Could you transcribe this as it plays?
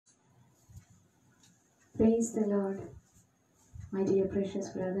Praise the Lord, my dear precious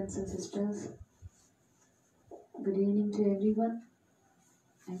brothers and sisters. Good evening to everyone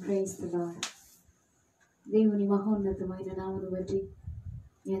and praise the Lord. దేవుని మహోన్నతమైన నామమును బట్టి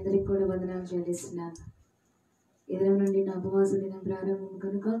మీ అందరికీ కూడా వందనాలు చెల్లిస్తున్నాను. ఎదురు నుండి నా ఉపవాస దినం ప్రారంభం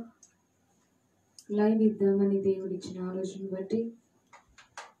కనుక లైవ్ ఇద్దామని దేవుడిచ్చిన ఆలోచన బట్టి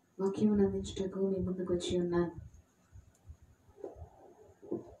వాక్యమును అందించుటకు మీ ముందుకు వచ్చి ఉన్నాను.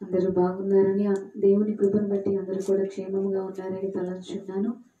 అందరూ బాగున్నారని, దేవుని కృపను బట్టి అందరూ కూడా క్షేమంగా ఉన్నారని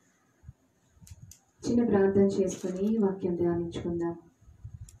తలంచున్నాను. చిన్న ప్రార్థన చేసుకుని వాక్యం ధ్యానించుకుందాం.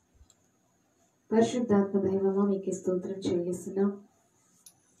 పరిశుద్ధాత్మ దైవమా, మీకు స్తోత్రం చెల్లిస్తున్నాం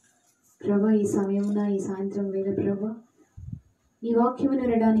ప్రభా. ఈ సమయమున, ఈ సాయంత్రం వేళ ప్రభా, ఈ వాక్యమును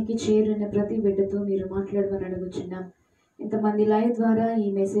వినడానికి చేరిన ప్రతి బిడ్డతో మీరు మాట్లాడమని అడుగుచున్నాం. ఎంతమంది లైవ్ ద్వారా ఈ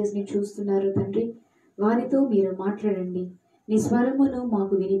మెసేజ్ని చూస్తున్నారు తండ్రి, వారితో మీరు మాట్లాడండి. నీ స్వరమును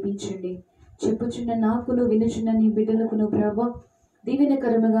మాకు వినిపించండి. చెప్పుచున్న నాకును వినుచున్న నీ బిడ్డలకును ప్రభా,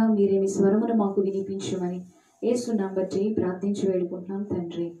 దీవెనకరముగా మీరే మీ స్వరమును మాకు వినిపించమని యేసునామమును బట్టి ప్రార్థించి వేడుకుంటున్నాం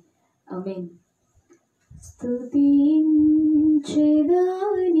తండ్రి, ఆమేన్. స్తుతించెదా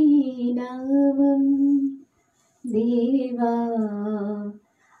నీ నామం దేవా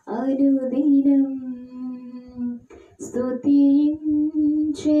అనుదినం,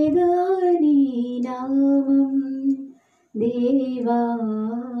 స్తుతించెదా నీ నామం దేవా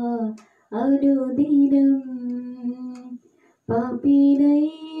అనుదినం. పాపినై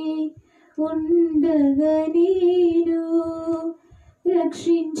ఉండగా నేను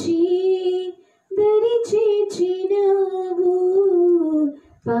రక్షించి దరి చేర్చినావు.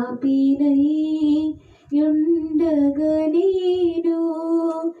 పాపినై ఉండగా నేను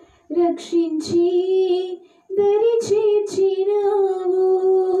రక్షించి దరి చేర్చినావు.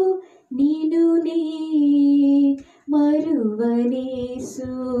 నిన్ను నీ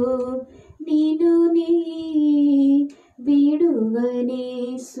మరువనేసు, నిన్ను నీ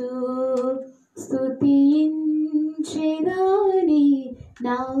విడువనేసు. స్తుతించెదా నీ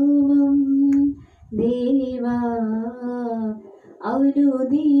నామం దేవా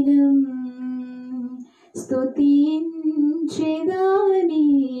అనుదినం, స్తుతించెదా నీ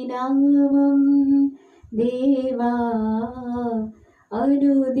నామం దేవా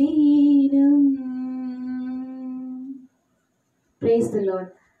అనుదినం. Praise the lord.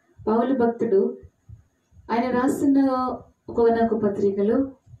 పౌలు భక్తుడు ఆయన రాస్తున్న ఒక పత్రికలో,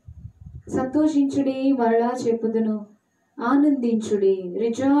 సంతోషించుడి, మరలా చెప్పుదును, ఆనందించుడి,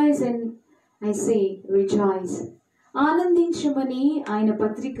 rejoice and I say rejoice, ఆనందించమని ఆయన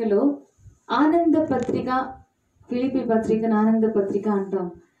పత్రికలో, ఆనంద పత్రిక, ఫిలిప్పీ పత్రికను ఆనంద పత్రిక అంటాం.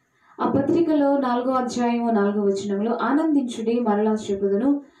 ఆ పత్రికలో 4వ అధ్యాయం 4వ వచనంలో ఆనందించుడి, మరలా చెప్పుదును,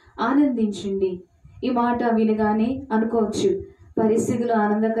 ఆనందించండి. ఈ మాట వినగానే అనుకోవచ్చు, పరిస్థితులు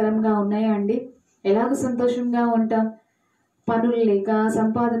ఆనందకరంగా ఉన్నాయా అండి? ఎలాగ సంతోషంగా ఉంటాం? పనులు లేక,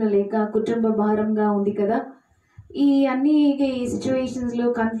 సంపాదన లేక, కుటుంబ భారంగా ఉంది కదా. ఈ అన్ని ఈ సిచ్యువేషన్స్లో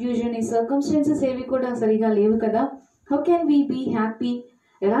కన్ఫ్యూజన్, ఈ సర్కమ్స్టాన్సెస్ ఏవి కూడా సరిగా లేవు కదా. How can we be happy?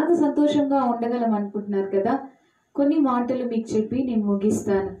 ఎలాగ సంతోషంగా ఉండగలం అనుకుంటున్నారు కదా. కొన్ని మాటలు మీకు చెప్పి నేను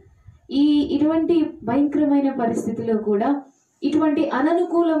ముగిస్తాను. ఇటువంటి భయంకరమైన పరిస్థితిలో కూడా, ఇటువంటి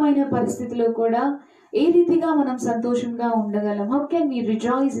అననుకూలమైన పరిస్థితిలో కూడా ఏ రీతిగా మనం సంతోషంగా ఉండగలం, how can we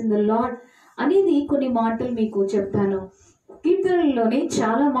rejoice in the lord అనేది కొన్ని మాటలు మీకు చెప్తాను. కీర్తనల్లోనే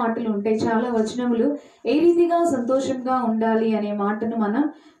చాలా మాటలు ఉంటాయి, చాలా వచనములు ఏ రీతిగా సంతోషంగా ఉండాలి అనే మాటను మనం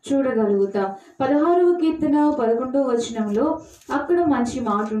చూడగలుగుతాం. 16వ కీర్తన 11వ వచనంలో అక్కడ మంచి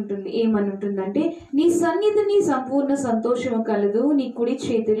మాట ఉంటుంది. ఏమని ఉంటుందంటే, నీ సన్నిధిని సంపూర్ణ సంతోషము కలదు, నీ కుడి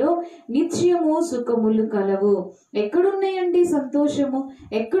చేతిలో నిత్యము సుఖములు కలవు. ఎక్కడున్నాయండి సంతోషము?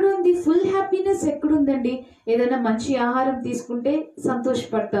 ఎక్కడుంది ఫుల్ హ్యాపీనెస్? ఎక్కడుందండి? ఏదైనా మంచి ఆహారం తీసుకుంటే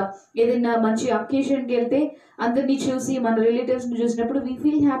సంతోషపడతాం. ఏదైనా మంచి అకేషన్కి వెళ్తే అందరినీ చూసి, మన రిలేటివ్స్ని చూసినప్పుడు we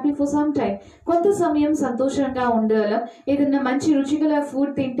feel happy for some time. కొంత సమయం సంతోషంగా ఉండగలం. ఏదైనా మంచి రుచిగల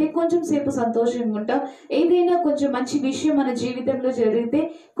ఫుడ్ తింటే కొంచెం సేపు సంతోషంగా ఉంటాం. ఏదైనా కొంచెం మంచి విషయం మన జీవితంలో జరిగితే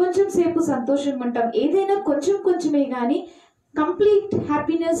కొంచెం సేపు సంతోషంగా ఉంటాం. ఏదైనా కొంచెం కొంచెమే కానీ కంప్లీట్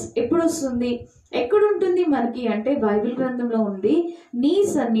హ్యాపీనెస్ ఎప్పుడు వస్తుంది, ఎక్కడుంటుంది మనకి అంటే, బైబిల్ గ్రంథంలో ఉంది, నీ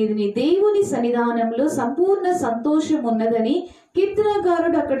సన్నిధిని, దేవుని సన్నిధానంలో సంపూర్ణ సంతోషం ఉన్నదని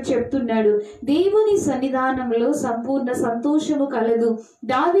కీర్తనకారుడు అక్కడ చెప్తున్నాడు. దేవుని సన్నిధానంలో సంపూర్ణ సంతోషము కలదు.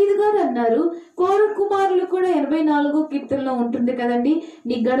 దావీదు గారు అన్నారు, కోర కుమారులు కూడా 84 కీర్తనలో ఉంటుంది కదండి,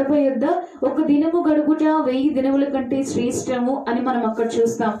 నీ గడప యొద్ద ఒక దినము గడుపుట 1000 దినముల కంటే శ్రేష్టము అని మనం అక్కడ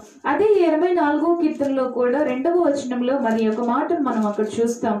చూస్తాం. అదే 84వ కీర్తనలో కూడా 2వ వచనంలో మరి ఒక మాటను మనం అక్కడ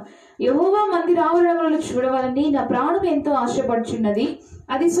చూస్తాం. యెహోవా మందిర ఆవరణములను చూడవాలని నా ప్రాణం ఎంతో ఆశపడుచున్నది,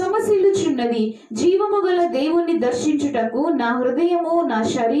 అది సొమసిల్లుచున్నది. జీవము గల దేవుణ్ణి దర్శించుటకు నా హృదయము నా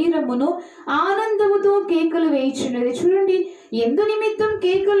శరీరమును ఆనందముతో కేకలు వేయుచున్నది. చూడండి, ఎందు నిమిత్తం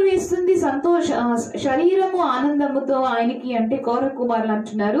కేకలు వేస్తుంది శరీరము ఆనందముతో ఆయనకి అంటే కౌర కుమారులు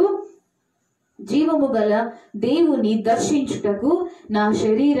అంటున్నారు, జీవము గల దేవుని దర్శించుటకు నా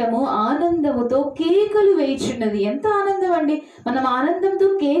శరీరము ఆనందముతో కేకలు వేయుచున్నది. ఎంత ఆనందం అండి! మనం ఆనందంతో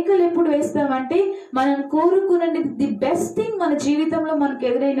కేకలు ఎప్పుడు వేస్తామంటే మనం కోరుకున్నది ది బెస్ట్ థింగ్ మన జీవితంలో మనకు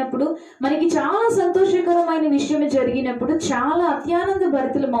ఎదురైనప్పుడు, మనకి చాలా సంతోషకరమైన విషయం జరిగినప్పుడు చాలా అత్యానంద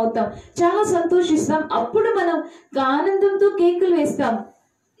భరితులం అవుతాం, చాలా సంతోషిస్తాం. అప్పుడు మనం ఆనందంతో కేకలు వేస్తాం.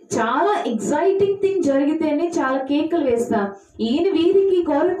 చాలా ఎగ్జైటింగ్ థింగ్ జరిగితేనే చాలా కేకలు వేస్తాం. వీరికి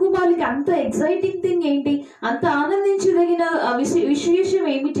కౌర కుమారులకి అంత ఎగ్జైటింగ్ థింగ్ ఏంటి, అంత ఆనందించదగిన విశేషం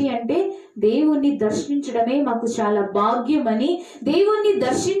ఏమిటి అంటే దేవుణ్ణి దర్శించడమే మాకు చాలా భాగ్యం అని, దేవుణ్ణి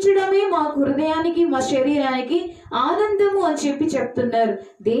దర్శించడమే మాకు హృదయానికి మా శరీరానికి ఆనందము అని చెప్తున్నారు.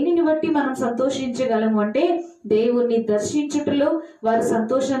 దేనిని బట్టి మనం సంతోషించగలము అంటే దేవుణ్ణి దర్శించుటలో వారు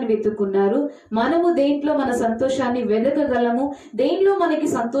సంతోషాన్ని వెతుక్కున్నారు. మనము దేంట్లో మన సంతోషాన్ని వెదకగలము, దేంట్లో మనకి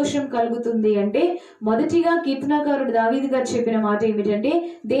సంతోషం కలుగుతుంది అంటే మొదటిగా కీర్తనకారుడు దావీదు గారు చెప్పిన మాట ఏమిటంటే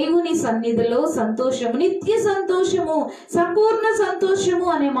దేవుని సన్నిధిలో సంతోషము, నిత్య సంతోషము, సంపూర్ణ సంతోషము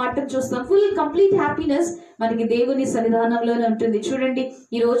అనే మాటను చూస్తాం. ఫుల్ కంప్లీట్ హ్యాపీనెస్ మనకి దేవుని సన్నిధానంలోనే ఉంటుంది. చూడండి,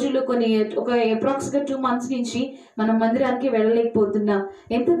 ఈ రోజుల్లో ఒక అప్రాక్సిమేట్ 2 months నుంచి మనం మందిరానికి వెళ్ళలేకపోతున్నాం.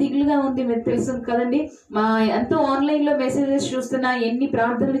 ఎంత దిగులుగా ఉంది మీకు తెలుసు కదండి. ఎంతో ఆన్లైన్ లో మెసేజెస్ చూస్తున్నా, ఎన్ని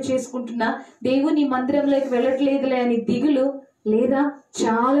ప్రార్థనలు చేసుకుంటున్నా దేవుని మందిరంలోకి వెళ్ళట్లేదులే అని దిగులు లేదా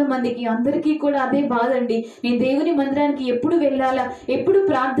చాలా మందికి, అందరికీ కూడా అదే బాధ అండి. నేను దేవుని మందిరానికి ఎప్పుడు వెళ్ళాలా, ఎప్పుడు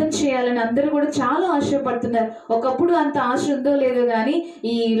ప్రార్థన చేయాలని అందరూ కూడా చాలా ఆశపడుతున్నారు. ఒకప్పుడు అంత ఆశ ఉందో లేదో కానీ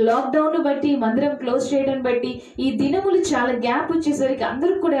ఈ లాక్డౌన్ బట్టి, మందిరం క్లోజ్ చేయడం బట్టి, ఈ దినములు చాలా గ్యాప్ వచ్చేసరికి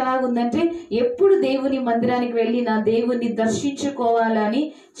అందరికి కూడా ఎలాగుందంటే ఎప్పుడు దేవుని మందిరానికి వెళ్ళి నా దేవుణ్ణి దర్శించుకోవాలని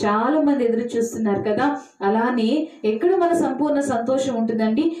చాలా మంది ఎదురు చూస్తున్నారు కదా. అలానే ఎక్కడ మన సంపూర్ణ సంతోషం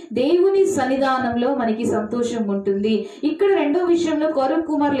ఉంటుందండి, దేవుని సన్నిధానంలో మనకి సంతోషం ఉంటుంది. ఇక్కడ రెండో విషయంలో కౌర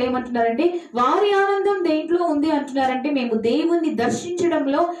కుమారులు ఏమంటున్నారంటే వారి ఆనందం దేంట్లో ఉంది అంటున్నారంటే మేము దేవుణ్ణి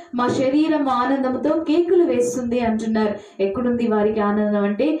దర్శించడంలో మా శరీరం ఆనందంతో కేకులు వేస్తుంది అంటున్నారు. ఎక్కడుంది వారికి ఆనందం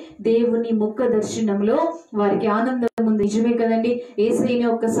అంటే దేవుని ముఖ దర్శనంలో వారికి ఆనందం ఉంది. నిజమే కదండి, యేసయ్యని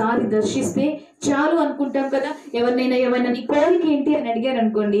ఒక్కసారి దర్శిస్తే చాలు అనుకుంటాం కదా. ఎవరైనా నీ కోరిక ఏంటి అని అడిగారు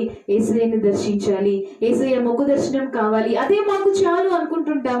అనుకోండి, యేసయ్యని దర్శించాలి, యేసయ్య ముఖ దర్శనం కావాలి, అదే మాకు చాలు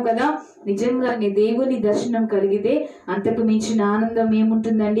అనుకుంటుంటాం కదా. నిజంగానే దేవుని దర్శనం కలిగితే అంతకు మించిన ఆనందం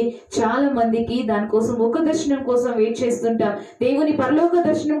ఏముంటుందండి. చాలా మందికి దానికోసం ముఖ దర్శనం కోసం వెయిట్ చేస్తుంటాం, దేవుని పరలోక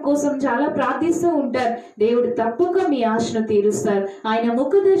దర్శనం కోసం చాలా ప్రార్థిస్తూ ఉంటారు. దేవుడు తప్పక మీ ఆశను తీరుస్తారు. ఆయన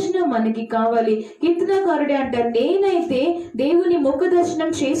ముఖ దర్శనం మనకి కావాలి. కీర్తనకారుడే అంటారు, నేనైతే దేవుని ముఖ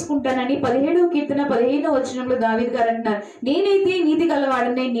దర్శనం చేసుకుంటానని 17వ కీర్తన 15వ వచనంలో దావీదు గారు అంటున్నారు, నేనైతే నీతి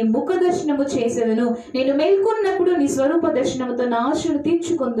గలవాడనే నీ ముఖ దర్శనము చేసేదను, నేను మేల్కొన్నప్పుడు నీ స్వరూప దర్శనముతో నా ఆశను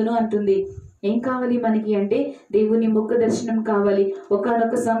తీర్చుకొందును అంటుంది. ఏం కావాలి మనకి అంటే దేవుని ముఖ దర్శనం కావాలి.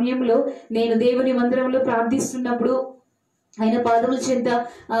 ఒకానొక సమయంలో నేను దేవుని మందిరంలో ప్రార్థిస్తున్నప్పుడు ఆయన పాదముల చెంత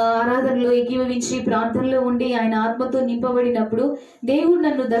ఆరాధనలో ఏకీభవించి ప్రార్థనలో ఉండి ఆయన ఆత్మతో నింపబడినప్పుడు దేవుడు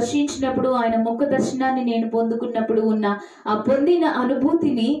నన్ను దర్శించినప్పుడు ఆయన ముఖ దర్శనాన్ని నేను పొందుకున్నప్పుడు ఉన్న ఆ పొందిన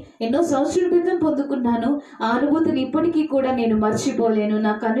అనుభూతిని ఎన్నో సంవత్సరాల క్రితం పొందుకున్నాను. ఆ అనుభూతిని ఇప్పటికీ కూడా నేను మర్చిపోలేను.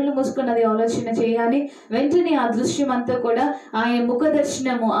 నా కన్నులు మూసుకున్నది ఆలోచన చేయగానే వెంటనే ఆ దృశ్యం అంతా కూడా ఆయన ముఖ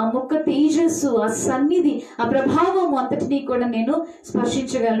దర్శనము, ఆ ముఖ తేజస్సు, ఆ సన్నిధి, ఆ ప్రభావము అంతటినీ కూడా నేను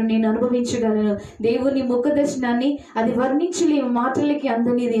స్పర్శించగలను, నేను అనుభవించగలను. దేవుని ముఖ దర్శనాన్ని అది వర్ణించలేము, మాటలకి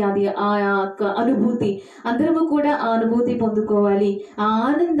అందనిది అది ఆ అనుభూతి. అందరము కూడా ఆ అనుభూతి పొందుకోవాలి. ఆ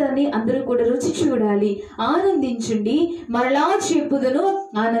ఆనందాన్ని అందరూ కూడా రుచి చూడాలి. ఆనందించండి, మరలా చెప్పుదును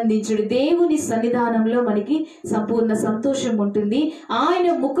ఆనందించుడు. దేవుని సన్నిధానంలో మనకి సంపూర్ణ సంతోషం ఉంటుంది. ఆయన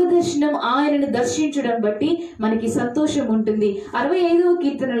ముఖ దర్శనం, ఆయనను దర్శించడం బట్టి మనకి సంతోషం ఉంటుంది. 65వ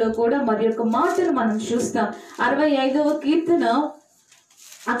కీర్తనలో కూడా మరి ఒక మాటను మనం చూస్తాం. 65వ కీర్తన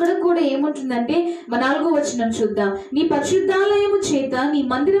అక్కడ కూడా ఏముంటుందంటే 4వ వచనం చూద్దాం. నీ పరిశుద్ధాలయము చేత, నీ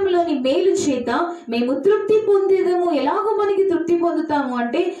మందిరంలోని మేలు చేత మేము తృప్తి పొందేదము. ఎలాగో మనకి తృప్తి పొందుతాము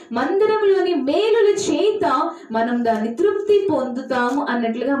అంటే మందిరంలోని మేలుల చేత మనం దాన్ని తృప్తి పొందుతాము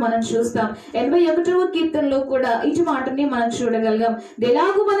అన్నట్లుగా మనం చూస్తాం. 81వ కీర్తనలో కూడా ఇటు మాటని మనం చూడగలిగాం.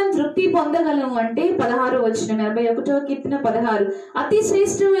 ఎలాగో మనం తృప్తి పొందగలము అంటే 16వ వచనం, 81వ కీర్తన 16, అతి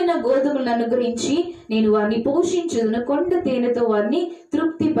శ్రేష్టమైన గోధుమలను అనుగ్రహించి నేను వారిని పోషించుదును, కొండ తేనెతో వారిని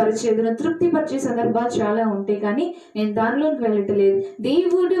తృప్తిపరిచేదును. తృప్తిపరిచే సందర్భాలు చాలా ఉంటాయి కానీ నేను దానిలోకి వెళ్ళట్లేదు.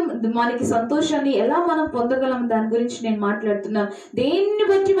 దేవుడు మనకి సంతోషాన్ని ఎలా మనం పొందగలం దాని గురించి నేను మాట్లాడుతున్నాం. దేన్ని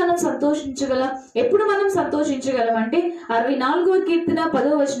బట్టి మనం సంతోషించగలం, ఎప్పుడు మనం సంతోషించగలం అంటే 64వ కీర్తన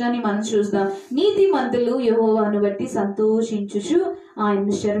 10వ వచనాన్ని మనం చూద్దాం. నీతిమంతులు యెహోవాను బట్టి సంతోషించుచు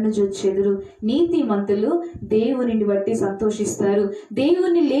ఆయన్ను శరణుజొచ్చెదరు. నీతిమంతులు దేవునిని బట్టి సంతోషిస్తారు.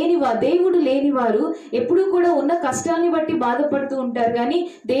 దేవుడు లేనివారు ఎప్పుడూ కూడా ఉన్న కష్టాన్ని బట్టి బాధపడుతూ ఉంటారు. కానీ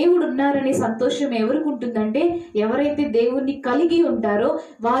దేవుడు ఉన్నారనే సంతోషం ఎవరికి ఉంటుందంటే, ఎవరైతే దేవుణ్ణి కలిగి ఉంటారో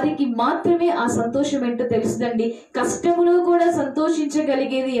వారికి మాత్రమే ఆ సంతోషం ఏంటో తెలుసుదండి. కష్టములో కూడా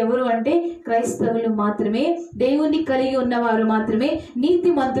సంతోషించగలిగేది ఎవరు అంటే క్రైస్తవులు మాత్రమే, దేవుణ్ణి కలిగి ఉన్నవారు మాత్రమే,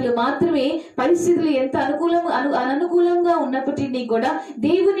 నీతిమంతులు మాత్రమే. పరిస్థితులు ఎంత అననుకూలంగా ఉన్నప్పటికీ కూడా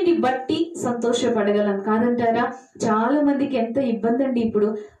దేవునిని బట్టి సంతోషపడగలం కాదంటారా? చాలా మందికి ఎంత ఇబ్బంది అండి. ఇప్పుడు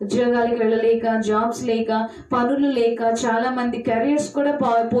ఉద్యోగాలకు వెళ్ళలేక, జాబ్స్ లేక, పనులు లేక, చాలా మంది కెరియర్స్ కూడా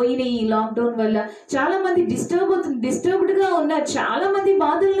పోయినాయి ఈ లాక్డౌన్ వల్ల. చాలా మంది డిస్టర్బ్డ్ గా ఉన్నారు, చాలా మంది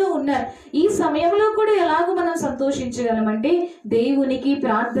బాధల్లో ఉన్నారు. ఈ సమయంలో కూడా ఎలాగో మనం సంతోషించగలమంటే దేవునికి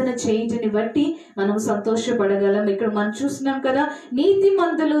ప్రార్థన చేయటని బట్టి మనం సంతోషపడగలం. ఇక్కడ మనం చూస్తున్నాం కదా,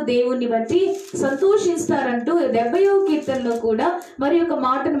 నీతిమంతులు దేవుని బట్టి సంతోషిస్తారంటూ 70వ కీర్తనలో కూడా మరి ఒక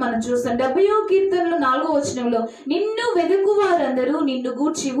మాటను మనం చూస్తాం. 70వ కీర్తనలో 4వ వచనంలో, నిన్ను వెదుకు వారందరూ నిన్ను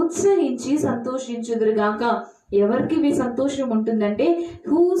గూర్చి ఉత్సహించి సంతోషించుదురుగాక. ఎవరికి మీ సంతోషం ఉంటుందంటే,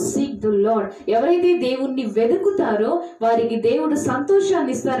 హూ సీక్ ద లార్డ్, ఎవరైతే దేవుణ్ణి వెతుకుతారో వారికి దేవుడు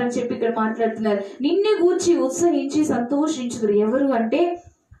సంతోషాన్ని ఇస్తారని చెప్పి ఇక్కడ మాట్లాడుతున్నారు. నిన్ను గూర్చి ఉత్సహించి సంతోషించుదురు. ఎవరు అంటే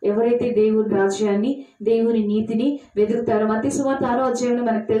ఎవరైతే దేవుని రాజ్యాన్ని, దేవుని నీతిని వెతుకుతారో. మత్తయి సువార్త 6వ అధ్యాయంలో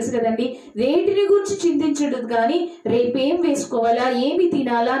మనకు తెలుసు కదండి, వేటిని గురించి చింతించడు కానీ రేపేం వేసుకోవాలా, ఏమి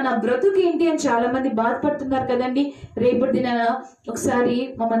తినాలా, నా బ్రతుకు ఏంటి అని చాలా మంది బాధపడుతున్నారు కదండి. రేపటి దినాన ఒకసారి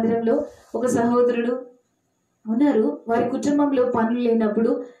మా మందిరంలో ఒక సహోదరుడు ఉన్నారు. వారి కుటుంబంలో పనులు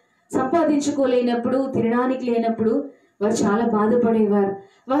లేనప్పుడు, సంపాదించుకోలేనప్పుడు, తినడానికి లేనప్పుడు వారు చాలా బాధపడేవారు.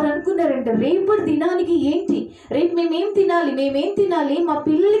 వారు అనుకున్నారంట, రేపటి దినానికి ఏంటి, రేపు మేమేం తినాలి, మా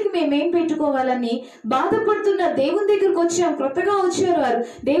పిల్లలకి మేమేం పెట్టుకోవాలని బాధపడుతున్న దేవుని దగ్గరికి వచ్చాము. క్రొత్తగా వచ్చారు వారు.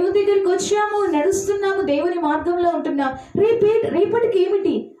 దేవుని దగ్గరికి వచ్చాము, నడుస్తున్నాము, దేవుని మార్గంలో ఉంటున్నాం, రేపటికి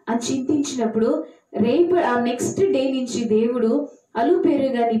ఏమిటి అని చింతించినప్పుడు ఆ నెక్స్ట్ డే నుంచి దేవుడు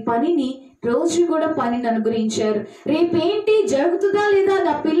అలుపెరుగని పనిని, రోజు కూడా పనిని అనుగ్రహించారు. రేపేంటి జరుగుతుందా లేదా,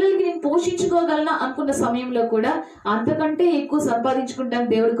 నా పిల్లలకి నేను పోషించుకోగలనా అనుకున్న సమయంలో కూడా అంతకంటే ఎక్కువ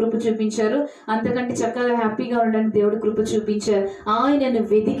సంపాదించుకుంటానికి దేవుడు కృప చూపించారు. అంతకంటే చక్కగా హ్యాపీగా ఉండడానికి దేవుడు కృప చూపించారు. ఆయనను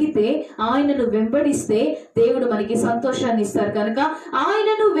వెతికితే, ఆయనను వెంబడిస్తే దేవుడు మనకి సంతోషాన్ని ఇస్తారు. కనుక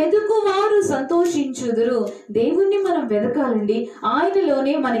ఆయనను వెతుకు వారు సంతోషించుదురు. దేవుణ్ణి మనం వెతకాలండి,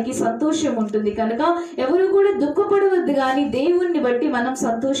 ఆయనలోనే మనకి సంతోషం ఉంటుంది. కనుక ఎవరు కూడా దుఃఖపడవద్దు, కానీ దేవుణ్ణి బట్టి మనం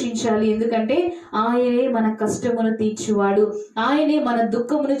సంతోషించాలి. ఎందుకంటే ఆయనే మన కష్టమును తీర్చువాడు, ఆయనే మన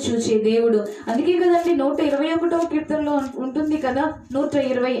దుఃఖమును చూసే దేవుడు. అందుకే కదండి 121వ కీర్తనలో ఉంటుంది కదా,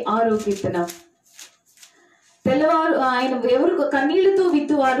 126వ కీర్తన, తెల్లవారు ఆయన ఎవరు కన్నీళ్లతో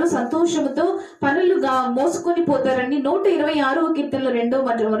విత్తువారు సంతోషముతో పనులుగా మోసుకొని పోతారని 126వ కీర్తనలో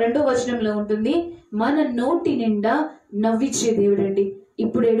 2వ వచనంలో ఉంటుంది. మన నోటి నిండా నవ్విచ్చే దేవుడు అండి.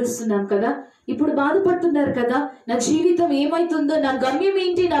 ఇప్పుడు ఏడుస్తున్నాం కదా, ఇప్పుడు బాధపడుతున్నారు కదా, నా జీవితం ఏమైతుందో, నా గమ్యం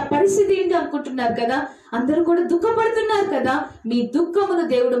ఏంటి, నా పరిస్థితి ఏంటి అనుకుంటున్నారు కదా, అందరూ కూడా దుఃఖపడుతున్నారు కదా, మీ దుఃఖమును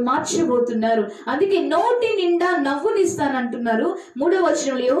దేవుడు మార్చబోతున్నారు. అందుకే నోటి నిండా నవ్వునిస్తానంటున్నారు. 3వ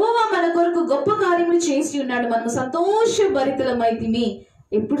వచనంలో, యెహోవా మన కొరకు గొప్ప కార్యములు చేసి ఉన్నాడు, మనము సంతోషభరితులమైతిమి.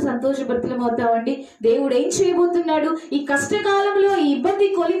 ఎప్పుడు సంతోషభరితులం అవుతామండి? దేవుడు ఏం చేయబోతున్నాడు ఈ కష్టకాలంలో, ఈ ఇబ్బంది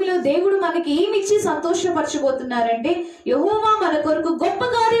కొలిమిలో దేవుడు మనకి ఏమిచ్చి సంతోషపరచబోతున్నారంటే, యెహోవా మన కొరకు గొప్ప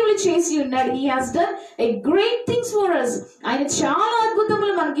కార్యములు చేసి ఉన్నాడు. He has done a great things for us. ఆయన చాలా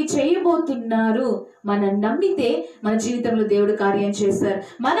అద్భుతములు మనకి చేయబోతున్నారు. మనం నమ్మితే మన జీవితంలో దేవుడు కార్యం చేస్తారు.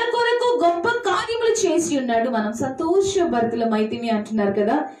 మన కొరకు గొప్ప కార్యములు చేసి ఉన్నాడు, మనం సంతోషభరితులమైతిమి అంటున్నారు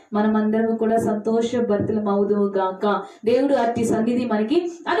కదా. మనం అందరం కూడా సంతోషభరితులం అవుదుము గాక. దేవుడు అట్టి సన్నిధి మనకి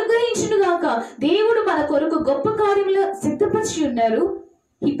అనుగ్రహించును గాక. దేవుడు మన కొరకు గొప్ప కార్యములు సిద్ధపరిచి ఉన్నారు.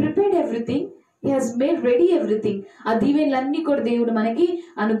 హి prepared everything, he has made ready everything. ఆ దీవెనలన్నీ కూడా దేవుడు మనకి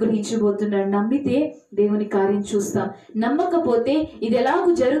అనుగ్రహించబోతున్నాడు. నమ్మితే దేవుని కార్యం చూస్తాం, నమ్మకపోతే ఇది ఎలాగూ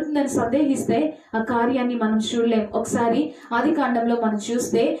జరుగుతుందని సందేహిస్తే ఆ కార్యాన్ని మనం చూడలేం. ఒకసారి ఆది కాండంలో మనం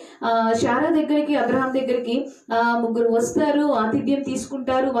చూస్తే శారా దగ్గరికి, అబ్రహాం దగ్గరికి ముగ్గురు వస్తారు, ఆతిథ్యం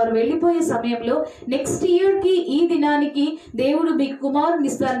తీసుకుంటారు. వారు వెళ్ళిపోయే సమయంలో నెక్స్ట్ ఇయర్ కి ఈ దినానికి దేవుడు మీకు కుమారుని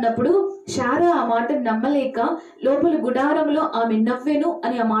ఇస్తారన్నప్పుడు శారా ఆ మాటను నమ్మలేక లోపల గుడారంలో ఆమె నవ్వెను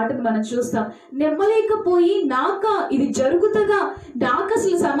అని ఆ మాటను మనం చూస్తాం. నమ్మలేకపోయి, నాకా ఇది జరుగుతుందా, నాకు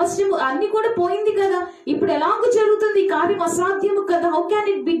అసలు సమస్యము అన్ని కూడా పోయింది కదా, ఇప్పుడు ఎలాగో జరుగుతుంది, కార్యం అసాధ్యము కదా, how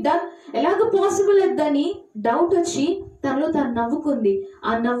can it be done, ఎలాగో పాసిబుల్ అని డౌట్ వచ్చి తనలో తాను నవ్వుకుంది.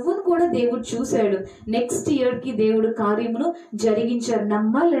 ఆ నవ్వును కూడా దేవుడు చూశాడు. నెక్స్ట్ ఇయర్ కి దేవుడు కార్యమును జరిగించారు.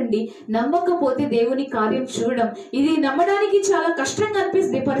 నమ్మాలండి, నమ్మకపోతే దేవుని కార్యం చూడడం ఇది నమ్మడానికి చాలా కష్టంగా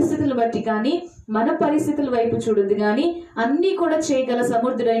అనిపిస్తుంది. పరిస్థితులను బట్టి కానీ మన పరిస్థితుల వైపు చూడదు కానీ అన్ని కూడా చేయగల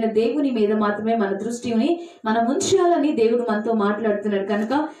సమర్థుడైన దేవుని మీద మాత్రమే మన దృష్టిని మనం ఉంచాలని దేవుడు మనతో మాట్లాడుతున్నాడు.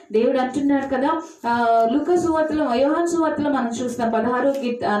 కనుక దేవుడు అంటున్నాడు కదా, లూకా సువార్తలో, యోహాను సువార్తలో మనం చూస్తాం 16వ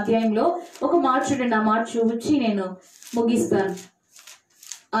అధ్యాయంలో ఒక మాట చూడండి. ఆ మాట చూపించి నేను ముగిస్తాను.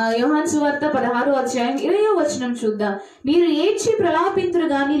 యోహాను సువార్త 16వ అధ్యాయం 20వ వచనం చూద్దాం. మీరు ఏడ్చి ప్రలాపింతురు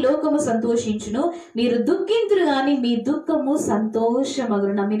గాని లోకము సంతోషించును, మీరు దుఃఖింతురు గాని మీ దుఃఖము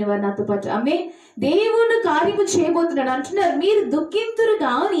సంతోషమగును. నమ్మిన వారు నాతో పాటు ఆమె. దేవుడు కార్యము చేయబోతున్నాడు అంటున్నారు. మీరు దుఃఖింతురు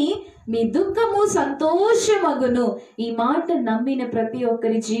గాని మీ దుఃఖము సంతోషమగును. ఈ మాట నమ్మిన ప్రతి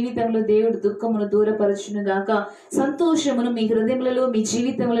ఒక్కరి జీవితంలో దేవుడు దుఃఖమును దూరపరచును గాక, సంతోషమును మీ హృదయములలో, మీ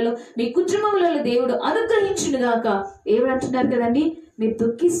జీవితములలో, మీ కుటుంబములలో దేవుడు అనుగ్రహించును గాక. ఏమని అంటున్నారు కదండి, మీరు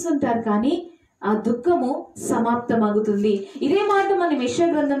దుఃఖిస్తుంటారు కానీ ఆ దుఃఖము సమాప్తమగుతుంది. ఇదే మాట మనం యెషయా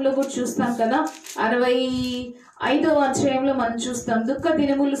గ్రంథంలో కూడా చూస్తాం కదా, 65వ అధ్యాయంలో మనం చూస్తాం, దుఃఖ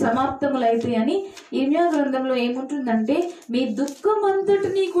దినములు సమాప్తములైతాయి అని. యెషయా గ్రంథంలో ఏముంటుందంటే, మీ దుఃఖం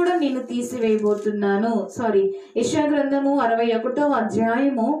అంతటినీ కూడా నేను తీసివేయబోతున్నాను. యెషయా గ్రంథము 61వ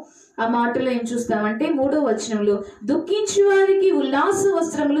అధ్యాయము ఆ మాటలో ఏం చూస్తామంటే 3వ వచనంలో, దుఃఖించు వారికి ఉల్లాస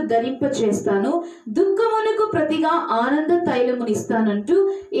వస్త్రములు ధరింప చేస్తాను, దుఃఖమునకు ప్రతిగా ఆనంద తైలమునిస్తానంటూ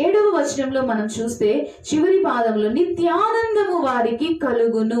 7వ వచనంలో మనం చూస్తే చివరి పాదంలో నిత్యానందము వారికి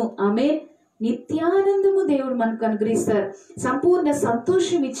కలుగును. ఆమేన్. నిత్యానందము దేవుడు మనకు అనుగ్రహిస్తారు. సంపూర్ణ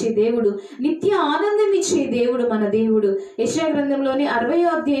సంతోషం ఇచ్చే దేవుడు, నిత్య ఆనందం ఇచ్చే దేవుడు మన దేవుడు. యెషయా గ్రంథంలోని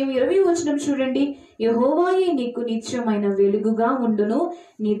 60వ అధ్యాయం 20వ వచనం చూడండి. యెహోవాయే నీకు నిత్యమైన వెలుగుగా ఉండును,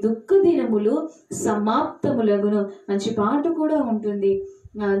 నీ దుఃఖ దినములు సమాప్తములగును. మంచి పాట కూడా ఉంటుంది,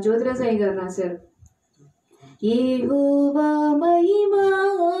 జ్యోతిరాజయ్య గారు రాశారు. యెహోవా మహిమా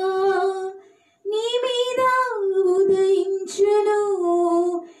నీ మీద ఉదయించును,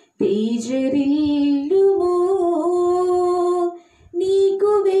 తేజరిల్లుము,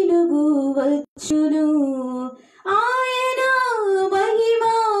 నీకు వెలుగు వచ్చును. ఆయన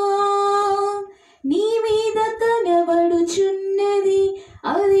మహిమా నీ మీద కనబడుచున్నది,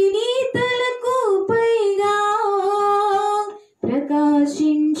 అది నీ తలకు పైగా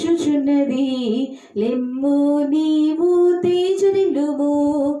ప్రకాశించుచున్నది. లెమ్ము నీవు తేజరిల్లుము,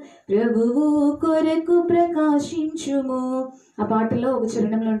 ప్రభువు కొరకు ప్రకాశించుము. ఆ పాటలో ఒక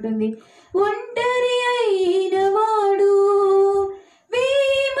చరణంలో ఉంటుంది, ఒంటరి అయిన వాడు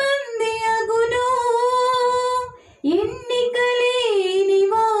 1000 మంది అగును, ఎన్నికలేని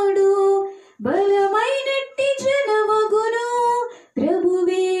వాడు బలమైనట్టి జనమగును.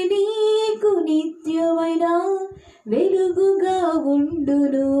 ప్రభువే నీకు నిత్యమైన వెలుగుగా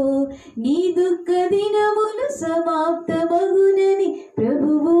ఉండును, నీ దుఃఖ దినములు సమాప్తమగునని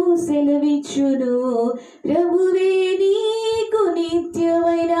ప్రభువు సెలవిచ్చును. ప్రభువే నీకు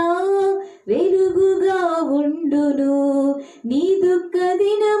నిత్యమైన వెలుగుగా ఉండును, నీ దుఃఖ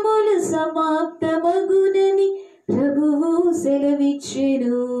దినములు సమాప్తమగునని ప్రభువు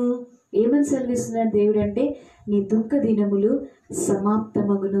సెలవిచ్చెను. ఏమని సెలవిస్తున్నాడు దేవుడు అంటే, నీ దుఃఖ దినములు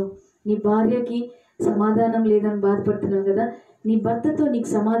సమాప్తమగును. నీ భార్యకి సమాధానం లేదని బాధపడుతున్నావు కదా, నీ భర్తతో నీకు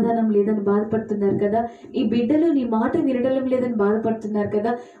సమాధానం లేదని బాధపడుతున్నారు కదా, ఈ బిడ్డలు నీ మాట వినడం లేదని బాధపడుతున్నారు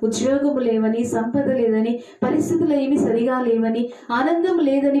కదా, ఉద్యోగము లేవని, సంపద లేదని, పరిస్థితులు ఏమి సరిగా లేవని, ఆనందం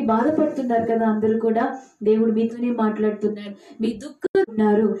లేదని బాధపడుతున్నారు కదా. అందరూ కూడా దేవుడు మీతోనే మాట్లాడుతున్నారు. మీ దుఃఖం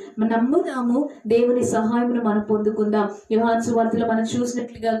ఉన్నారు, నమ్ముదాము, దేవుని సహాయమును మనం పొందుకుందాం. యోహాను సువార్తలో మనం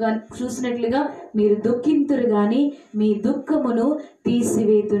చూసినట్లుగా మీరు దుఃఖింతురు గాని మీ దుఃఖమును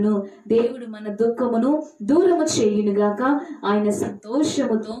తీసివేతును. దేవుడు మన దుఃఖమును దూరము చేయునుగాక, ఆయన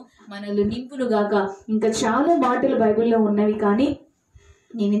సంతోషముతో మనల్ని నింపునుగాక. ఇంకా చాలా మాటలు బైబిల్లో ఉన్నవి కానీ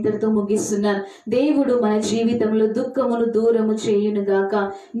నేను ఇంతటితో ముగిస్తున్నాను. దేవుడు మన జీవితంలో దుఃఖమును దూరము చేయునుగాక.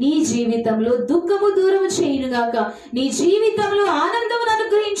 నీ జీవితంలో దుఃఖము దూరము చేయునుగాక. నీ జీవితంలో ఆనందమును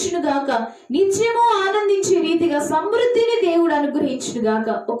అనుగ్రహించునుగాక. నిత్యము ఆనందించే రీతిగా సమృద్ధిని దేవుడు అనుగ్రహించునుగాక.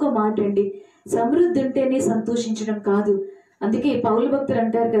 ఒక మాట అండి, సమృద్ధి ఉంటేనే సంతోషించడం కాదు. అందుకే పౌలు భక్తులు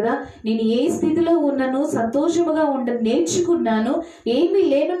అంటారు కదా, నేను ఏ స్థితిలో ఉన్నానో సంతోషముగా ఉండడం నేర్చుకున్నాను. ఏమీ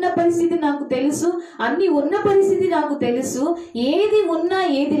లేనున్న పరిస్థితి నాకు తెలుసు, అన్ని ఉన్న పరిస్థితి నాకు తెలుసు. ఏది ఉన్నా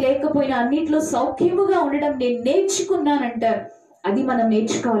ఏది లేకపోయినా అన్నిట్లో సౌఖ్యముగా ఉండడం నేను నేర్చుకున్నానంటారు. అది మనం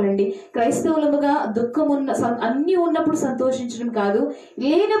నేర్చుకోవాలండి. క్రైస్తవులముగా అన్ని ఉన్నప్పుడు సంతోషించడం కాదు,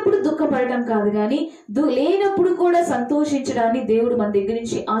 లేనప్పుడు దుఃఖపడటం కాదు, కానీ లేనప్పుడు కూడా సంతోషించడాన్ని దేవుడు మన దగ్గర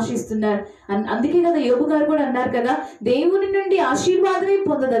నుంచి ఆశిస్తున్నారు. అందుకే కదా యోబు గారు కూడా అన్నారు కదా, దేవుని నుండి ఆశీర్వాదమే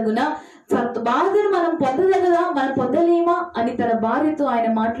పొందదగున, బాధను మనం పొందదగదా, మనం పొందలేమా అని తన భార్యతో ఆయన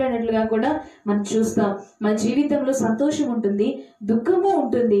మాట్లాడినట్లుగా కూడా మనం చూస్తాం. మన జీవితంలో సంతోషం ఉంటుంది, దుఃఖము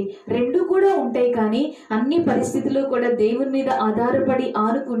ఉంటుంది, రెండు కూడా ఉంటాయి. కానీ అన్ని పరిస్థితుల్లో కూడా దేవుని మీద ఆధారపడి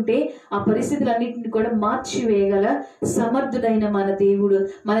ఆనుకుంటే ఆ పరిస్థితులన్నింటిని కూడా మార్చివేయగల సమర్థుడైన మన దేవుడు,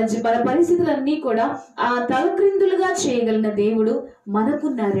 మన పరిస్థితులన్నీ కూడా ఆ తలక్రిందులుగా చేయగలిగిన దేవుడు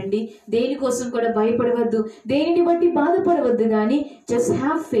మనకున్నారండి. దేనికోసం కూడా భయపడవద్దు, దేనిని బట్టి బాధపడవద్దు, కానీ జస్ట్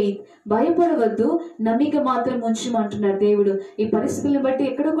హ్యావ్ ఫెయిత్. భయపడవద్దు, నమ్మిక మాత్రం ఉంచమంటున్నారు దేవుడు. ఈ పరిస్థితులను బట్టి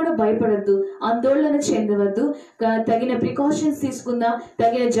ఎక్కడ కూడా భయపడద్దు, ఆందోళన చెందవద్దు. తగిన ప్రికాషన్స్ తీసుకుందాం,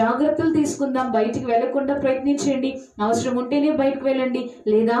 తగిన జాగ్రత్తలు తీసుకుందాం. బయటికి వెళ్లకుండా ప్రయత్నించండి. అవసరం ఉంటేనే బయటకు వెళ్ళండి,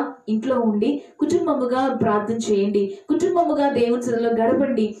 లేదా ఇంట్లో ఉండి కుటుంబముగా ప్రార్థన చేయండి, కుటుంబముగా దేవుని సన్నిధిలో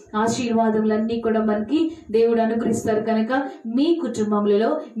గడపండి. ఆశీర్వాదములన్నీ కూడా మనకి దేవుడు అనుగ్రహిస్తారు. కనుక మీ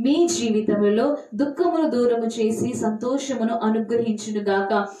కుటుంబములలో, మీ జీవితములలో దుఃఖమును దూరము చేసి సంతోషమును అనుగ్రహించును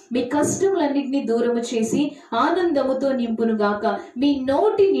గాక. మీ కష్టములన్నింటినీ దూరము చేసి ఆనందముతో నింపును గాక. మీ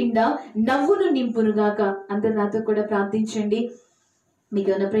నోటి నిండా నవ్వును నింపును గాక. అందరు నాతో కూడా ప్రార్థించండి. మీకు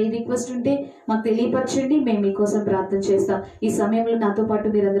ఏమైనా ప్రేయర్ రిక్వెస్ట్ ఉంటే మాకు తెలియపరచండి, మేము మీకోసం ప్రార్థన చేస్తాం. ఈ సమయంలో నాతో పాటు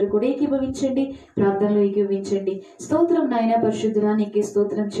మీరందరూ కూడా ఏకీభవించండి, ప్రార్థనలో ఏకీభవించండి. స్తోత్రం నాయన పరిశుద్ధుడా, నీకే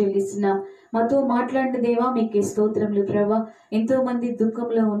స్తోత్రం చెల్లిస్తున్నాం. మాతో మాట్లాడిన దేవా మీకే స్తోత్రములు ప్రభా. ఎంతో మంది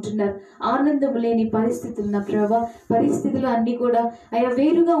దుఃఖంలో ఉంటున్నారు, ఆనందం లేని పరిస్థితులు నా ప్రభా. పరిస్థితులు అన్ని కూడా అయ్యా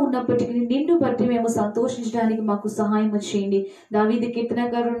వేరుగా ఉన్నప్పటికీ నిన్ను బట్టి మేము సంతోషించడానికి మాకు సహాయం చేయండి. దావీదు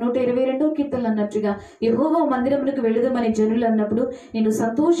కీర్తనకారుడు 122వ కీర్తనలు అన్నట్టుగా యెహోవా మందిరమునకు వెళుదామని జనులు అన్నప్పుడు నేను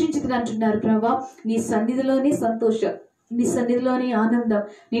సంతోషించుదని అంటున్నారు ప్రభా. నీ సన్నిధిలోనే సంతోషం, నీ సన్నిధిలోని ఆనందం,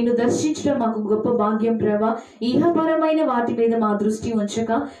 నిన్ను దర్శించడం మాకు గొప్ప భాగ్యం ప్రభా. ఇహపరమైన వాటి మీద మా దృష్టి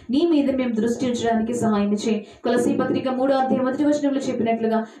ఉంచక నీ మీద మేము దృష్టి ఉంచడానికి సహాయం చేయండి. కొలసీ పత్రిక 3వ అధ్యాయం 1వ వచనంలో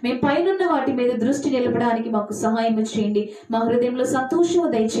చెప్పినట్లుగా మేము పైనున్న వాటి మీద దృష్టి నిలపడానికి మాకు సహాయం చేయండి. మా హృదయంలో సంతోషము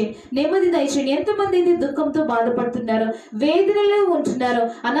దయచేయండి, నెమ్మది దయచేయండి. ఎంతమంది అయితే దుఃఖంతో బాధపడుతున్నారో, వేదనలో ఉంటున్నారో,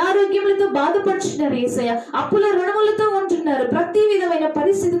 అనారోగ్యములతో బాధపడుతున్నారు యేసయ్య, అప్పుల రుణములతో ఉంటున్నారు, ప్రతి విధమైన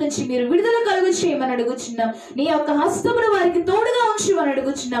పరిస్థితి నుంచి మీరు విడుదల కలుగు చేయమని అడుగుచున్నాం. నీ యొక్క హస్తము వారికి తోడుగా ఉంచమని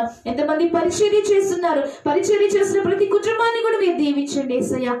అడుగుచున్నాం. ఎంతమంది పరిచర్య చేస్తున్నారు, పరిచర్య చేసిన ప్రతి కుటుంబాన్ని కూడా మీరు దీవించండి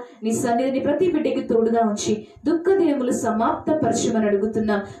యేసయ్య. నీ సన్నిధిని ప్రతి బిడ్డకి తోడుగా ఉంచి దుఃఖ దినములు సమాప్త పరచమని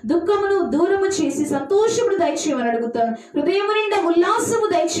అడుగుతున్నాం. దుఃఖమును దూరము చేసి సంతోషమును దయచేయమని అడుగుతాను. హృదయము నిండా ఉల్లాసము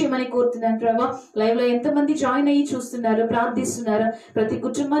దయచేయమని కోరుతున్నాను ప్రభా. లైవ్ లో ఎంతమంది జాయిన్ అయ్యి చూస్తున్నారు, ప్రార్థిస్తున్నారు, ప్రతి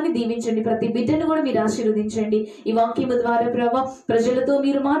కుటుంబాన్ని దీవించండి, ప్రతి బిడ్డను కూడా మీరు ఆశీర్వదించండి. ఈ వాక్యము ద్వారా ప్రభా ప్రజలతో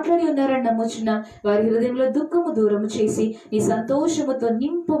మీరు మాట్లాడి ఉన్నారని నమ్ముచున్నాం. వారి హృదయంలో దుఃఖము దూరము చేసి నీ సంతోషముతో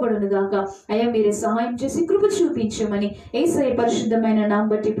నింపబడును గాక. అయ్యా మీరే సహాయం చేసి కృప చూపించమని యేసయ్య పరిశుద్ధమైన నామమును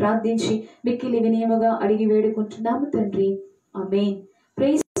బట్టి ప్రార్థించి మిక్కిలి వినయముగా అడిగి వేడుకుంటున్నాము తండ్రి, ఆమేన్.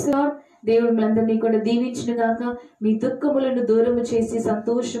 Praise lord. దేవుడు మనందరినీ కూడా దీవించును గాక. మీ దుఃఖములను దూరము చేసి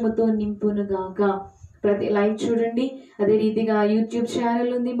సంతోషముతో నింపును గాక. ప్రతి లైవ్ చూడండి. అదే రీతిగా యూట్యూబ్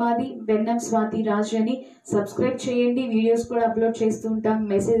ఛానల్ ఉంది మాది, వెన్నం స్వాతి రాజు అని. సబ్స్క్రైబ్ చేయండి, వీడియోస్ కూడా అప్లోడ్ చేస్తూ ఉంటాం.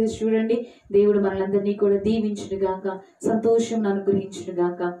 మెసేజెస్ చూడండి. దేవుడు మనందరినీ కూడా దీవించును గాక, సంతోషం అనుగ్రహించును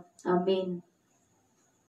గాక. ఆమేన్.